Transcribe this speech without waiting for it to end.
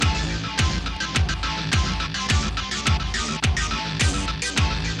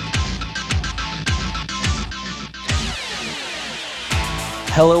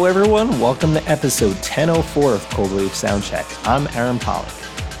Hello, everyone. Welcome to episode 1004 of Cold Wave Soundcheck. I'm Aaron Pollock.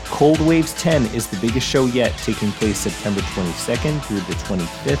 Cold Waves 10 is the biggest show yet, taking place September 22nd through the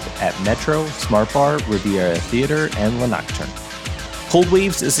 25th at Metro, Smart Bar, Riviera Theater, and La Nocturne. Cold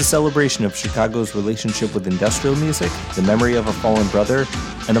Waves is a celebration of Chicago's relationship with industrial music, the memory of a fallen brother,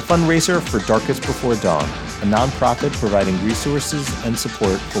 and a fundraiser for Darkest Before Dawn, a nonprofit providing resources and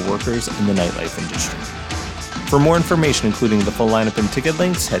support for workers in the nightlife industry. For more information, including the full lineup and ticket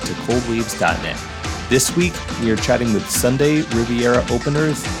links, head to coldwaves.net. This week, we are chatting with Sunday Riviera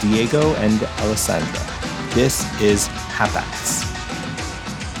openers Diego and Alessandra. This is Hapax.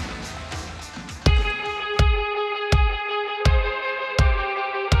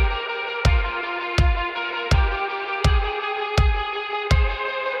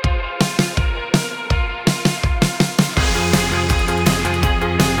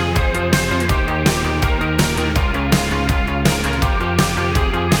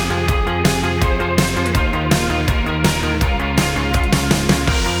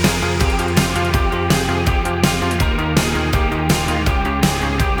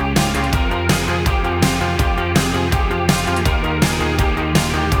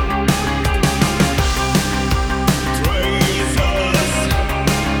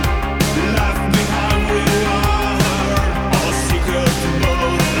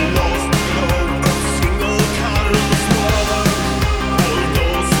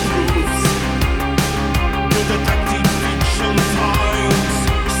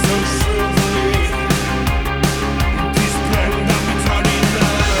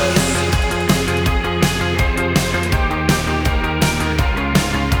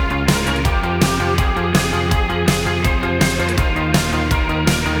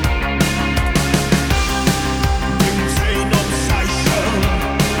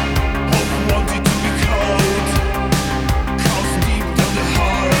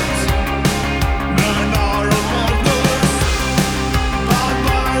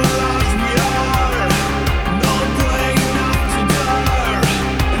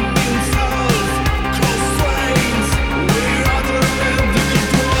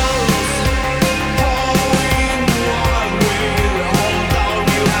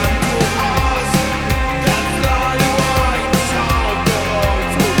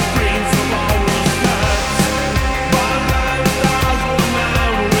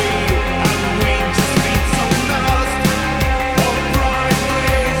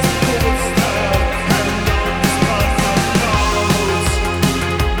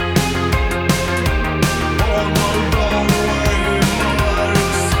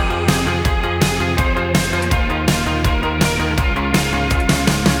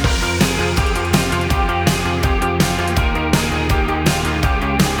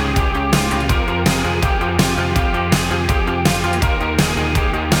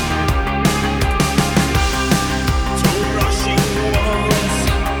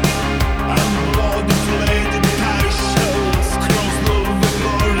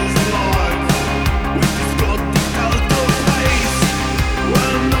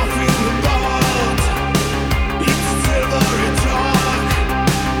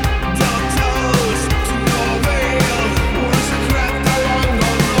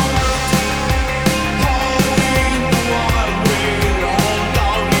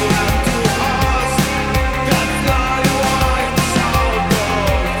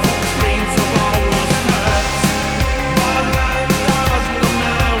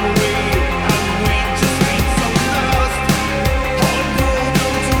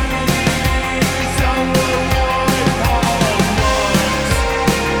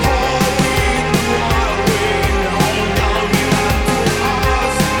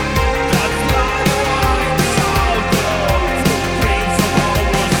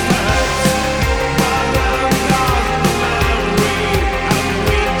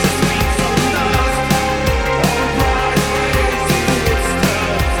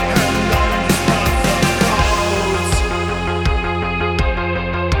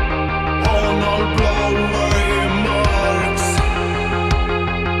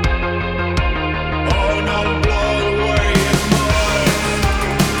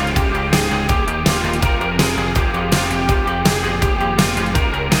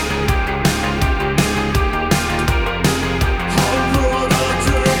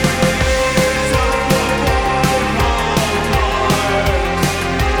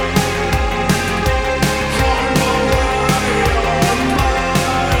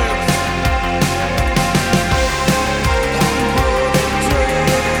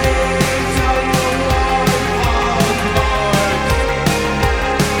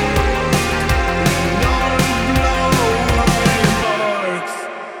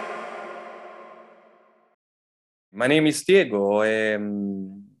 My name is Diego.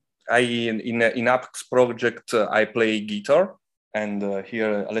 In Apex project, I play guitar, and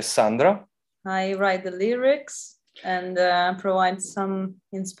here Alessandra. I write the lyrics and provide some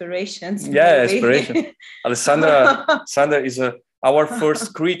inspirations. Yeah, maybe. inspiration. Alessandra is our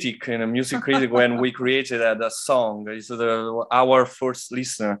first critic, a music critic, when we created the song. Is our first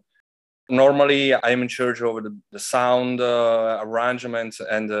listener. Normally, I'm in charge of the sound, arrangement,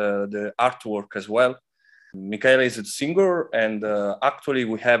 and the artwork as well. Michele is a singer, and actually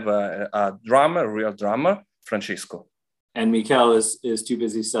we have a drummer, a real drummer, Francesco. And Michele is too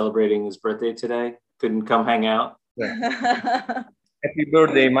busy celebrating his birthday today. Couldn't come hang out. Yeah. Happy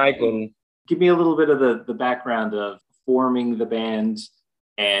birthday, Michael. Give me a little bit of the background of forming the band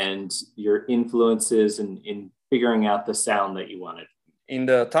and your influences in figuring out the sound that you wanted. In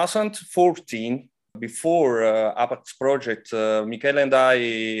 2014, before Apex project, Michele and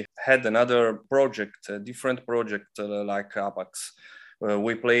I had another project, a different project like Apex.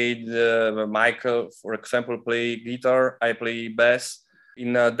 We played, Michael, for example, play guitar, I play bass.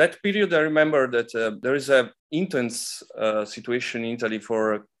 In that period, I remember that there is an intense situation in Italy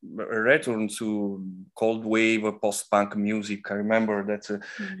for a return to cold wave post-punk music. I remember that,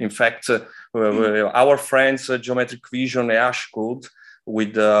 in fact, our friends, Geometric Vision and Ashcode,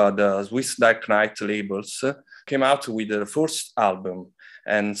 with the Swiss Dark Knight labels, came out with the first album.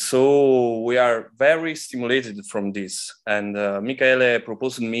 And so we are very stimulated from this. And Michele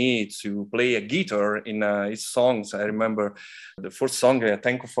proposed me to play a guitar in his songs. I remember the first song,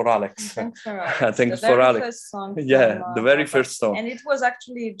 Thank You for Alex. Thanks for Alex. Thank you for Alex. First song the very first song. And it was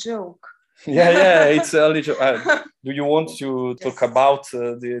actually a joke. Yeah, it's a little. Do you want to talk about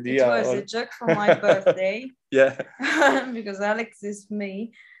the idea? It was a joke for my birthday. Yeah. Because Alex is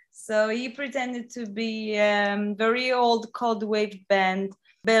me. So he pretended to be very old cold wave band,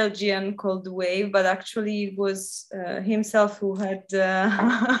 Belgian cold wave, but actually it was himself who had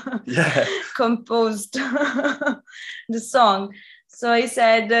composed the song. So he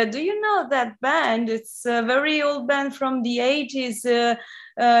said, do you know that band? It's a very old band from the 80s,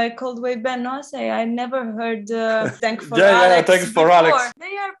 cold wave band. No, I say, I never heard Thank for Alex. Thanks for Alex.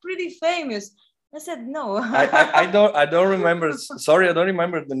 They are pretty famous. I said no. I don't remember. Sorry, I don't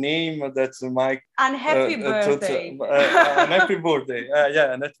remember the name. That's my unhappy birthday. Unhappy birthday.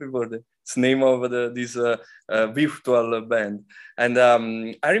 Unhappy birthday. It's the name of this virtual band. And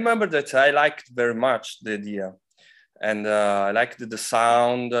I remember that I liked very much the idea, and I liked the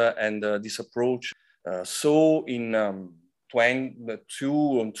sound and this approach. So in 2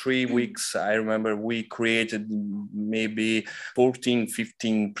 or 3 weeks, I remember we created maybe 14,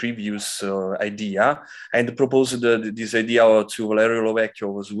 15 previous idea and proposed this idea to Valerio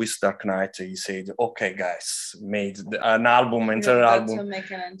Lovecchio of Swiss Dark Knight. He said, okay, guys, made an album, entire album. To make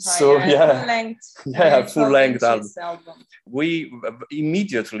an entire full-length album. We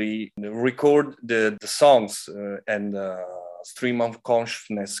immediately record the songs and Stream of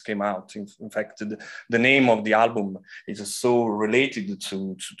Consciousness came out. In fact, the name of the album is so related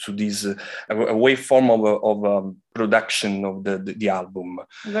to this waveform of production of the album.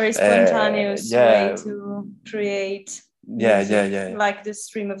 Very spontaneous way to create music, like the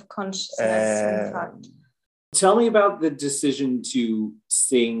Stream of Consciousness, in fact. Tell me about the decision to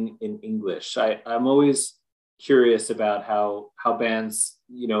sing in English. I'm always curious about how bands,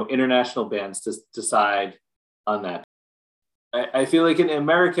 international bands decide on that. I feel like in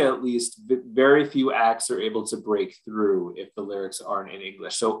America, at least, very few acts are able to break through if the lyrics aren't in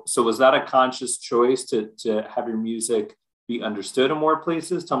English. So was that a conscious choice to have your music be understood in more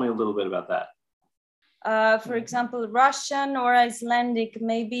places? Tell me a little bit about that. For example, Russian or Icelandic,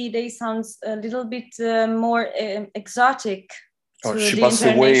 maybe they sound a little bit more exotic to the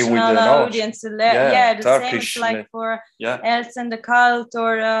international audience. The Turkish, same like for Els and the Cult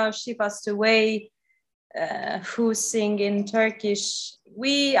or She Passed Away. Who sing in Turkish.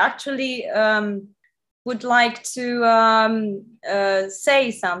 We actually would like to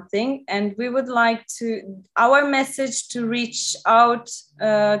say something, and we would like our message to reach out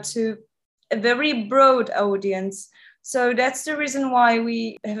to a very broad audience. So that's the reason why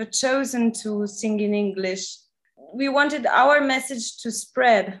we have chosen to sing in English. We wanted our message to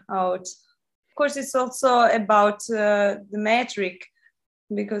spread out. Of course, it's also about the metric,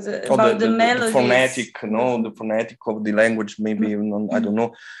 because about the melodies. The phonetic of the language, maybe, I don't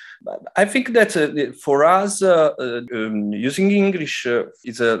know. But I think that for us, using English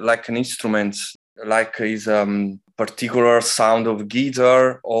is like an instrument, like is particular sound of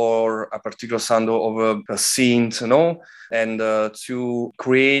guitar or a particular sound of a synth, and to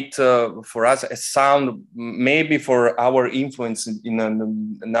create for us a sound maybe for our influence in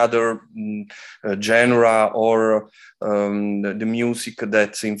another genre, or the music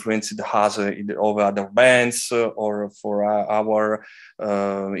that influenced us of other bands, or for our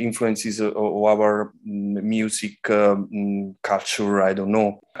influences of our music culture. I don't know.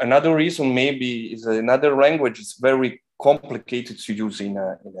 Another reason maybe is another language is very complicated to use in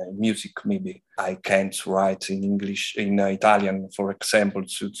music. Maybe I can't write in English, in Italian, for example,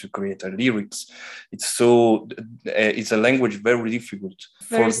 to create lyrics. It's a language very difficult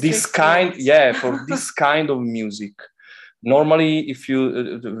very for this kind. Yeah, for this kind of music. Normally, if you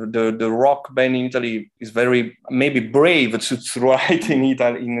the rock band in Italy is very maybe brave to write in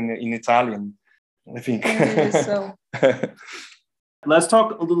Italian. I think. So. Let's talk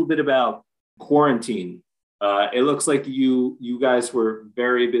a little bit about quarantine. It looks like you guys were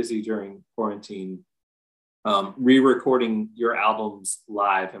very busy during quarantine, re-recording your albums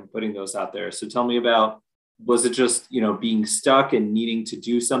live and putting those out there. So tell me about, was it just, being stuck and needing to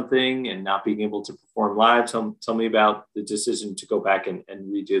do something and not being able to perform live? Tell me about the decision to go back and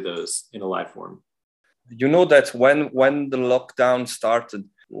redo those in a live form. You know that when the lockdown started,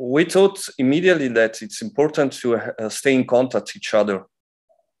 we thought immediately that it's important to stay in contact with each other.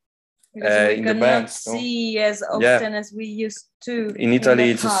 Because we in could the band, not see as often as we used to. In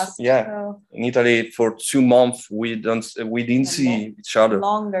Italy, So in Italy for 2 months we didn't see each other.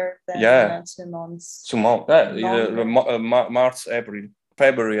 Longer than 2 months. 2 months. March, April,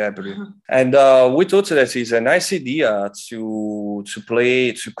 February. And we thought that it's a nice idea to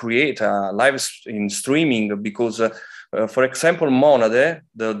create a live in streaming, because for example, Monade,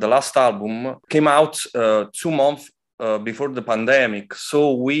 the last album, came out 2 months before the pandemic,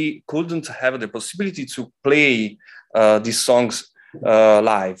 so we couldn't have the possibility to play these songs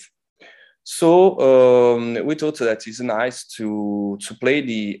live. So we thought that it's nice to play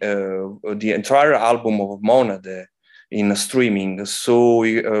the entire album of Monade in streaming. So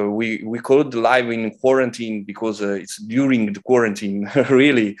we called live in quarantine because it's during the quarantine.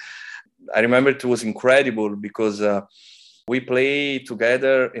 Really, I remember it was incredible because we play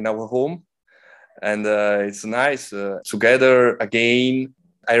together in our home. And it's nice together again.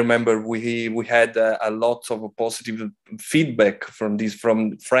 I remember we had a lot of positive feedback from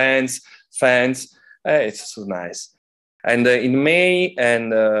friends, fans. It's so nice. And in May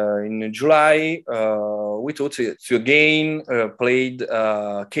and in July, we thought to again played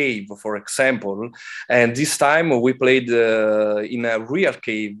Cave, for example. And this time we played in a real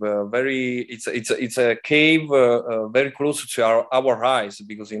cave. It's a cave very close to our eyes,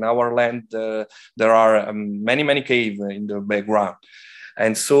 because in our land there are many caves in the background.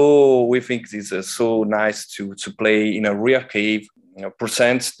 And so we think this is so nice to play in a real cave,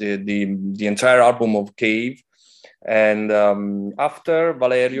 present the entire album of Cave. And after,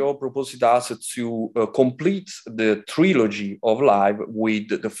 Valerio proposed us to complete the trilogy of live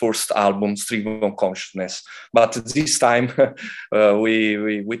with the first album, Stream of Consciousness. But this time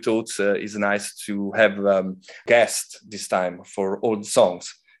we thought it's nice to have guests this time for all the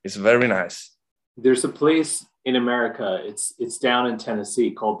songs. It's very nice. There's a place in America, it's down in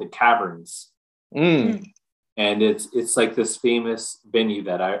Tennessee, called the Caverns. And it's like this famous venue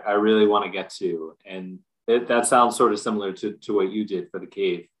that I really want to get to. And that sounds sort of similar to what you did for the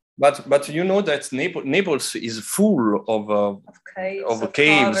Cave. But you know that Naples is full of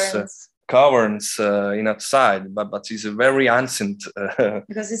caves, caverns in outside, but it's a very ancient.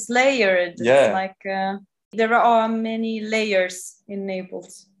 Because it's layered. Yeah. It's like there are many layers in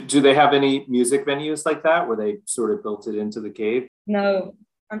Naples. Do they have any music venues like that where they sort of built it into the cave? No,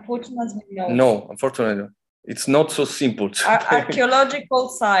 unfortunately, no. No, unfortunately. It's not so simple. Archaeological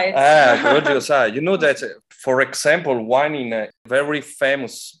site. Archaeological site. You know that, for example, one in a very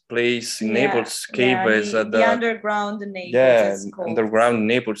famous place in Naples, cave is the underground Naples. Yeah, it's called. Underground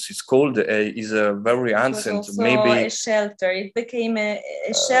Naples is called. Is a very ancient. It was also maybe a shelter. It became a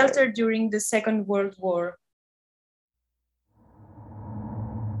shelter during the Second World War.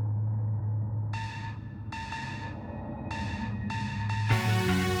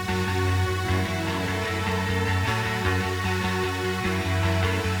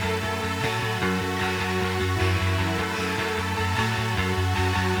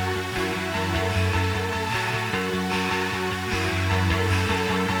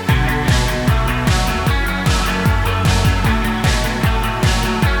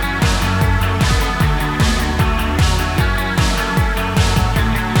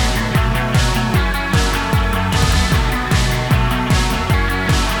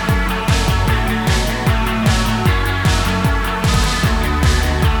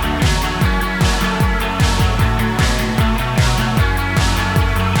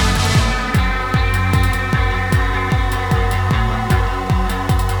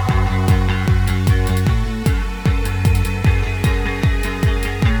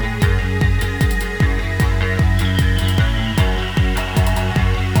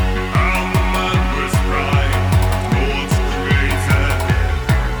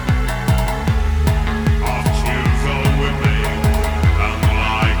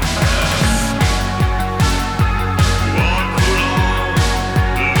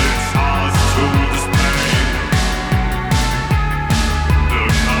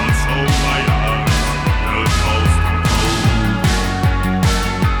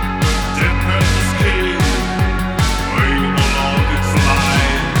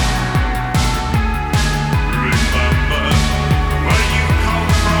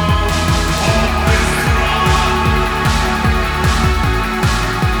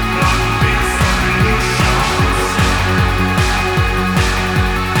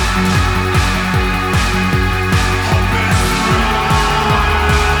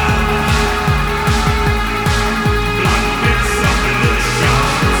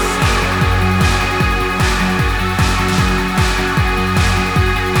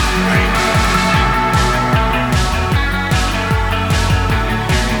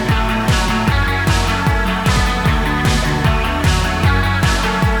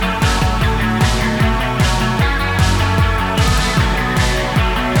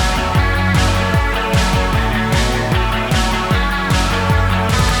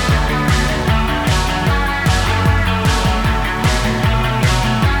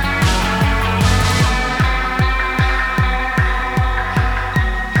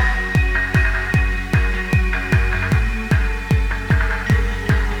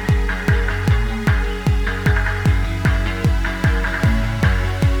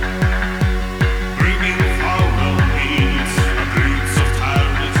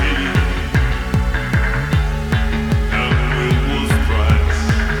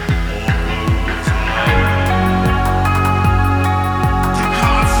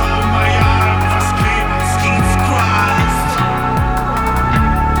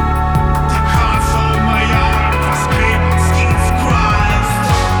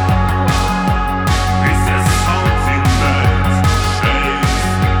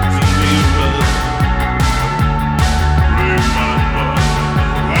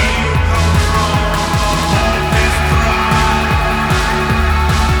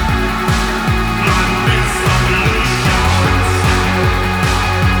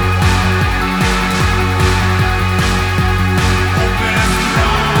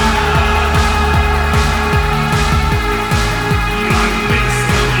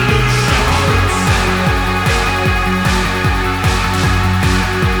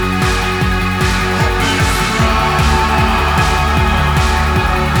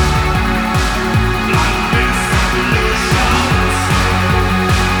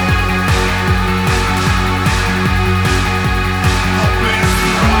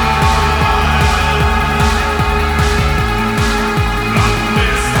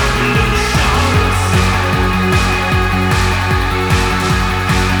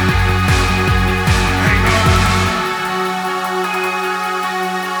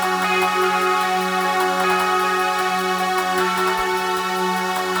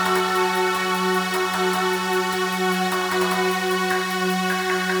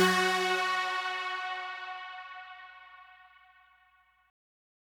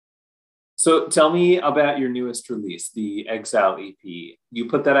 So tell me about your newest release, the Exile EP. You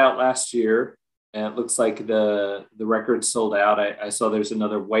put that out last year, and it looks like the record sold out. I saw there's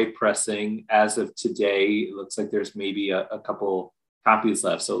another white pressing as of today. It looks like there's maybe a couple copies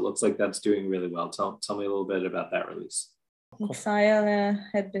left. So it looks like that's doing really well. Tell me a little bit about that release. Exile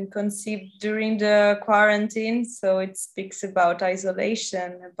had been conceived during the quarantine, so it speaks about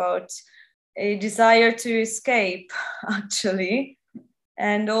isolation, about a desire to escape, actually,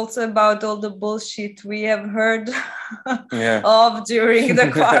 and also about all the bullshit we have heard of during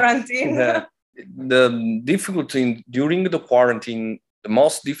the quarantine. Yeah. The difficulty during the quarantine, the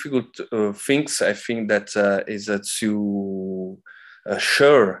most difficult things I think that is to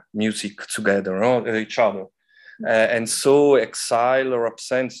share music together, each other. And so Exile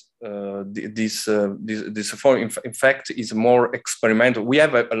represents this form. In fact, is more experimental. We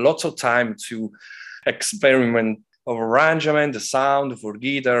have a lot of time to experiment of arrangement, the sound for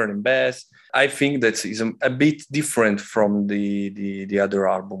guitar and bass. I think that is a bit different from the other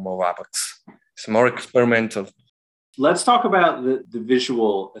album of Apex. It's more experimental. Let's talk about the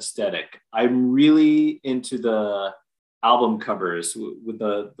visual aesthetic. I'm really into the album covers with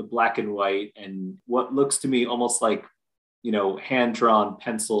the black and white and what looks to me almost like, hand-drawn,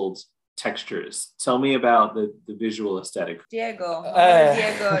 penciled textures. Tell me about the visual aesthetic. Diego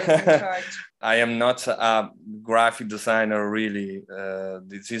is in charge. I am not a graphic designer, really.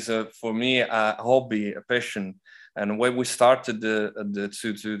 This is, for me, a hobby, a passion. And when we started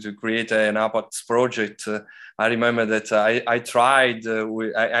to create an Apex project, I remember that I tried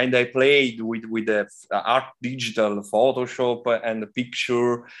and I played with the art digital, Photoshop and the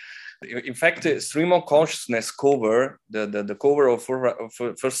picture. In fact, Stream of Consciousness cover, the cover of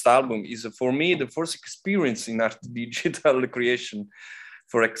first album is for me the first experience in art digital creation.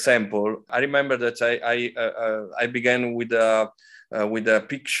 For example, I remember that I began with a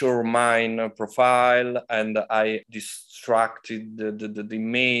picture mine profile and I distracted the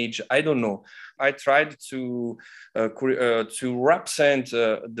image. I don't know. I tried to represent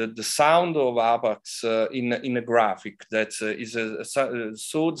the sound of Apex in a graphic that is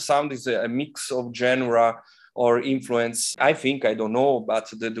so the sound is a mix of genre or influence. I think, I don't know, but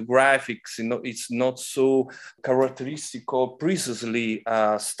the graphics, it's not so characteristic or precisely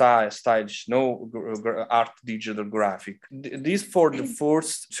stylish, art digital graphic. This for the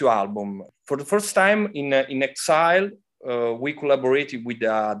first two albums. For the first time in Exile, we collaborated with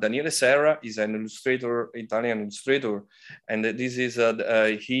Daniele Serra. He's an illustrator, Italian illustrator, and this is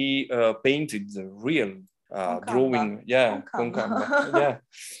he painted the real drawing. Yeah, con Canva. Yeah.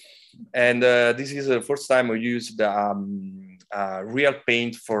 And this is the first time we used real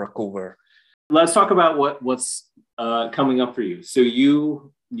paint for a cover. Let's talk about what's coming up for you. So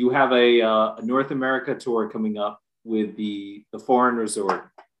you have a North America tour coming up with the Foreign Resort.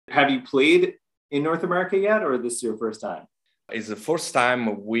 Have you played in North America yet, or this is your first time? It's the first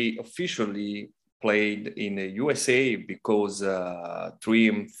time we officially played in the USA because 3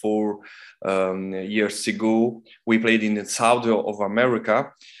 and 4 years ago, we played in the south of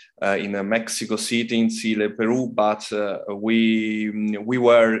America. In Mexico City, in Chile, Peru, but we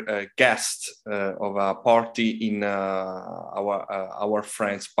were guests of a party in our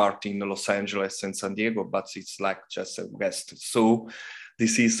friends' party in Los Angeles and San Diego, but it's like just a guest. So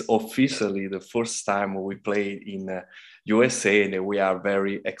this is officially the first time we played in USA, and we are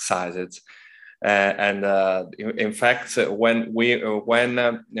very excited. In fact, when we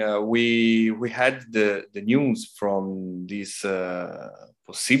had the news from this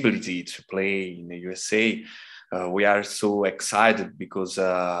possibility to play in the USA, we are so excited because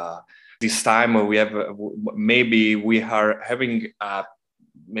this time we have we are having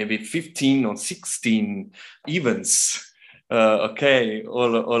maybe 15 or 16 events.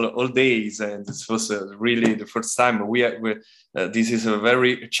 All days, and this was really the first time this is a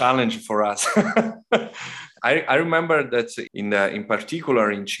very challenge for us. I remember that in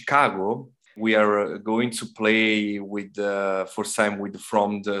particular in Chicago, we are going to play with first time with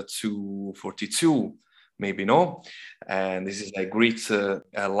From the 242, maybe no, and this is a great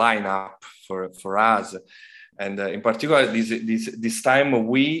lineup for us. And in particular, this time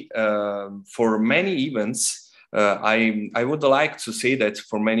we for many events. I would like to say that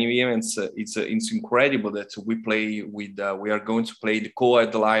for many events, it's incredible that we are going to play the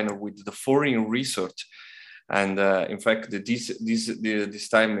co-headliner with the Foreign Resort, and in fact, this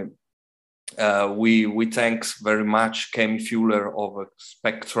time we thanks very much Kemi Fuller of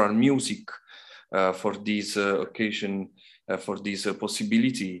Spectral Music for this occasion. For this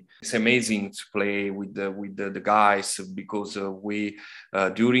possibility. It's amazing to play with the guys because we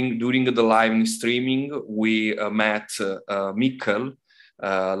during the live streaming we met Mikkel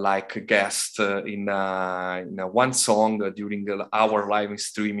like a guest in one song during our live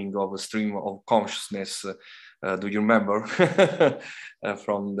streaming of a Stream of Consciousness. Do you remember?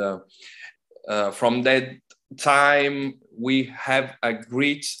 From that time, we have a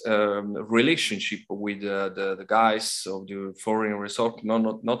great relationship with the guys of the Foreign Resort.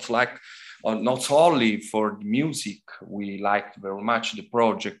 Not only for the music, we liked very much the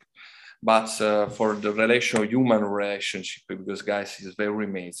project, but for the human relationship, because guys is very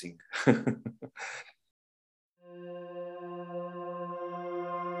amazing.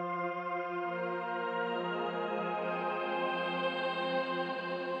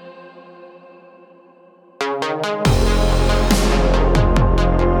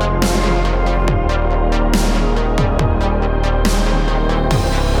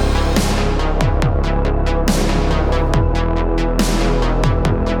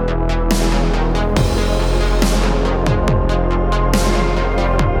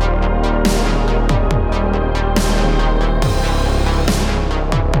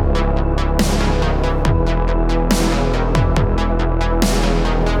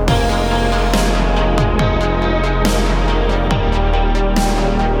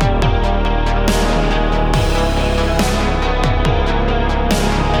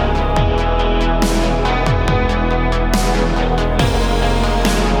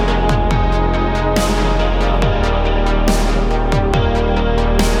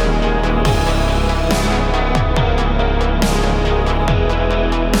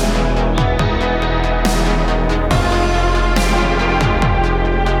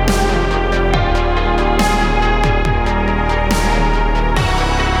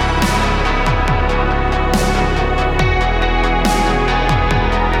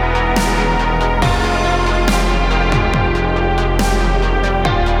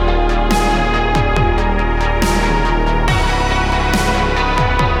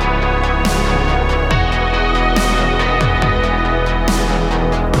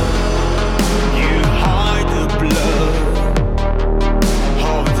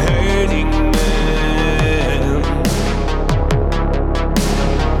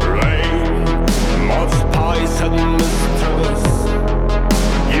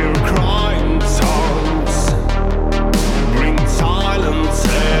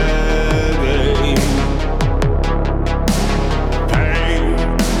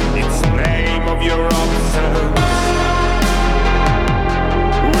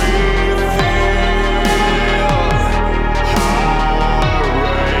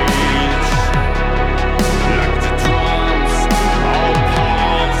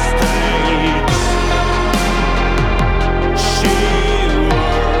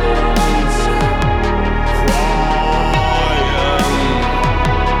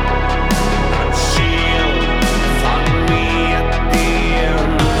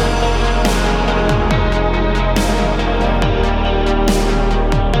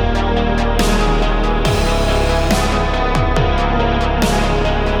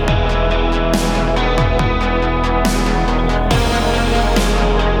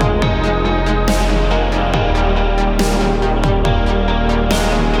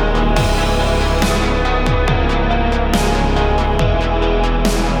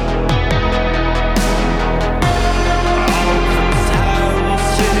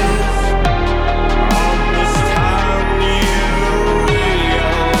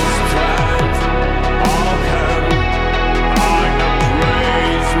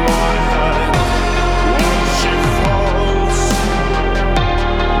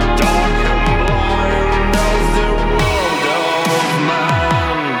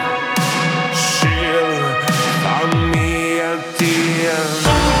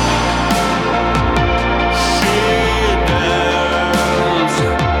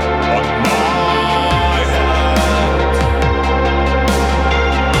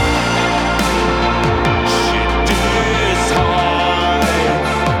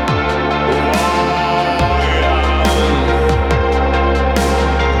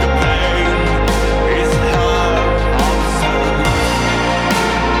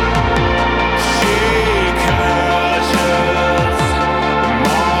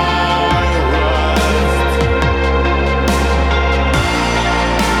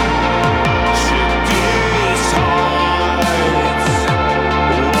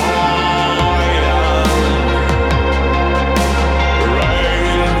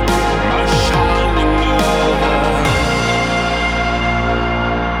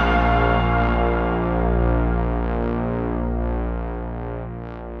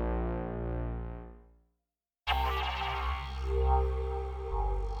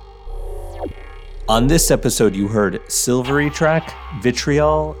 On this episode, you heard Silvery Track,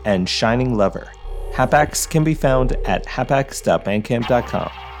 Vitriol, and Shining Lover. Hapax can be found at hapax.bandcamp.com.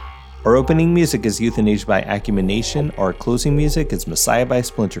 Our opening music is Euthanized by Acumen Nation. Our closing music is Messiah by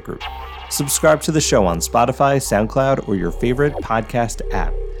Splinter Group. Subscribe to the show on Spotify, SoundCloud, or your favorite podcast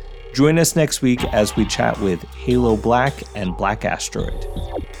app. Join us next week as we chat with Halo Black and Black Asteroid.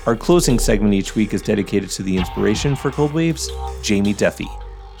 Our closing segment each week is dedicated to the inspiration for Cold Waves, Jamie Duffy.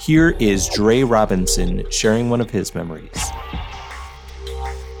 Here is Dre Robinson sharing one of his memories.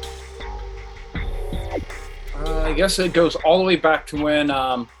 I guess it goes all the way back to when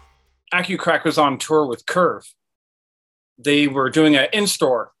AccuCrack was on tour with Curve. They were doing an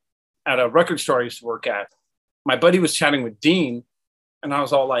in-store at a record store I used to work at. My buddy was chatting with Dean, and I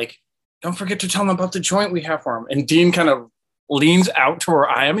was all like, don't forget to tell him about the joint we have for him. And Dean kind of leans out to where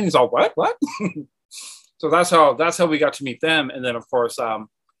I am, and he's all, what? So that's how we got to meet them. And then, of course,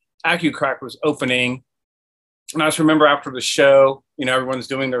 AccuCrack was opening. And I just remember after the show, everyone's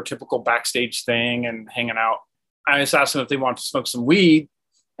doing their typical backstage thing and hanging out. I just asked them if they wanted to smoke some weed.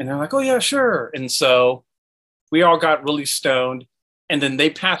 And they're like, oh, yeah, sure. And so we all got really stoned. And then they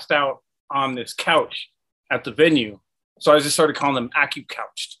passed out on this couch at the venue. So I just started calling them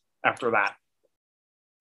AccuCouched after that.